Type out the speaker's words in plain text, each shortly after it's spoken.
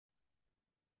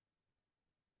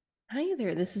Hi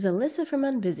there, this is Alyssa from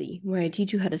Unbusy, where I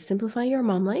teach you how to simplify your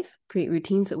mom life, create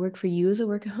routines that work for you as a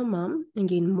work-at-home mom, and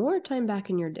gain more time back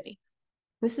in your day.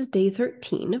 This is day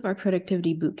 13 of our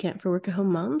productivity bootcamp for work-at-home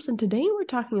moms, and today we're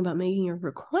talking about making your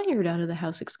required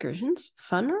out-of-the-house excursions,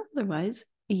 fun or otherwise,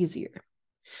 easier.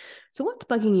 So what's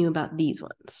bugging you about these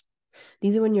ones?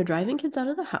 These are when you're driving kids out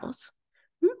of the house,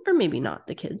 or maybe not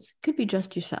the kids, could be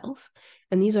just yourself,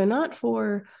 and these are not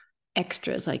for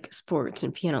extras like sports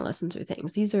and piano lessons or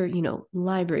things. These are,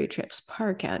 library trips,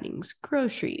 park outings,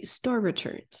 groceries, store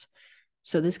returns.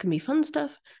 So this can be fun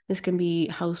stuff. This can be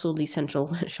household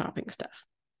essential shopping stuff.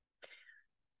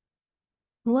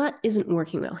 What isn't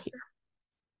working well here?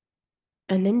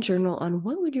 And then journal on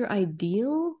what would your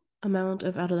ideal amount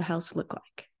of out of the house look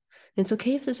like. It's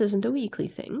okay if this isn't a weekly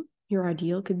thing. Your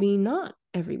ideal could be not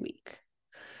every week.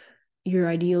 Your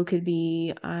ideal could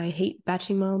be, I hate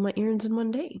batching all my errands in one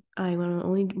day. I want to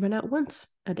only run out once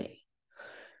a day.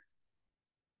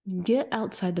 Get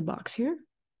outside the box here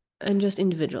and just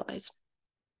individualize.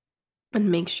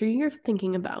 And make sure you're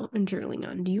thinking about and journaling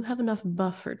on, do you have enough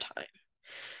buffer time?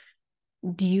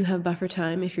 Do you have buffer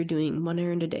time if you're doing one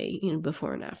errand a day,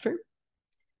 before and after?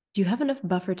 Do you have enough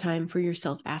buffer time for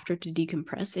yourself after to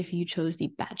decompress if you chose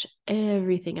the batch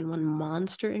everything in one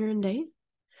monster errand day?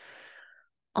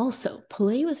 Also,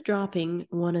 play with dropping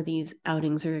one of these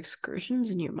outings or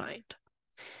excursions in your mind.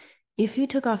 If you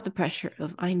took off the pressure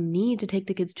of, I need to take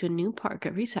the kids to a new park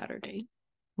every Saturday,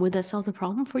 would that solve the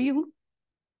problem for you?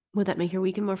 Would that make your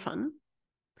weekend more fun?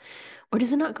 Or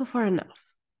does it not go far enough?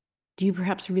 Do you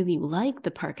perhaps really like the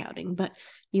park outing, but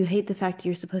you hate the fact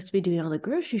you're supposed to be doing all the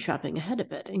grocery shopping ahead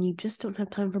of it and you just don't have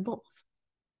time for both?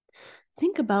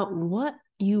 Think about what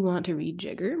you want to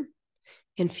rejigger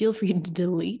and feel free to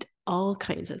delete all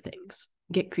kinds of things.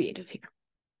 Get creative here.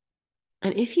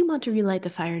 And if you want to relight the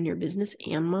fire in your business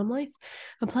and mom life,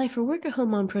 apply for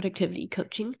work-at-home mom productivity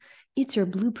coaching. It's your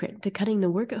blueprint to cutting the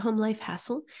work-at-home life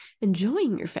hassle,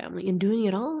 enjoying your family, and doing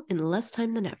it all in less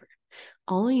time than ever.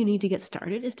 All you need to get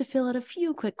started is to fill out a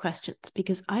few quick questions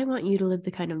because I want you to live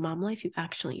the kind of mom life you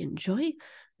actually enjoy,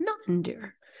 not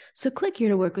endure. So click here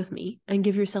to work with me and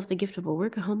give yourself the gift of a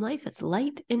work-at-home life that's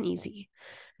light and easy.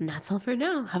 And that's all for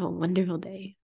now. Have a wonderful day.